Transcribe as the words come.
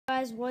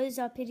guys, what is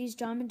up? It is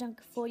Diamond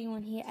Dunker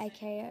 41 here,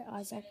 aka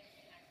Isaac.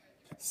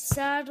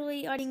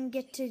 Sadly, I didn't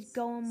get to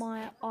go on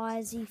my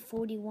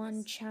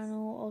IZ41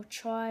 channel. I'll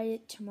try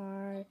it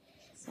tomorrow.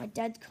 My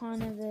dad's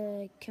kind of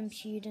a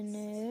computer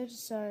nerd,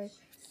 so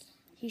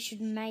he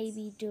should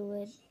maybe do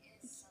it.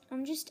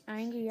 I'm just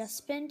angry. I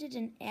spent it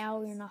an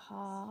hour and a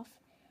half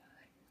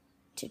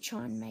to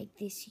try and make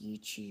this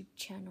YouTube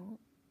channel.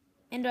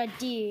 And I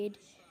did,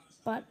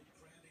 but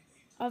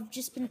I've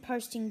just been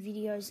posting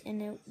videos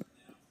and it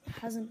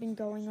hasn't been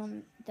going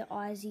on the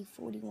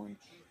IZ41.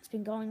 It's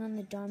been going on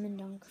the Diamond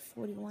Dunker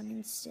 41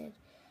 instead.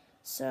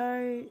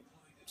 So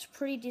it's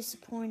pretty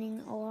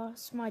disappointing. I'll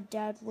ask my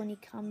dad when he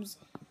comes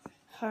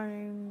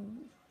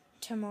home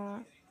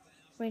tomorrow.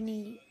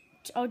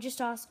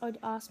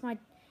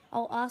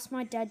 I'll ask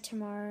my dad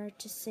tomorrow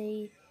to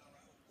see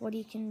what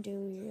he can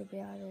do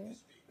about it.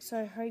 So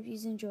I hope you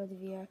enjoy the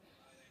video.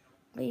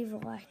 Leave a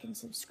like and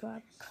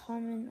subscribe.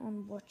 Comment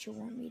on what you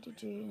want me to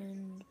do,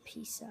 and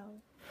peace out.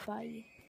 Bye.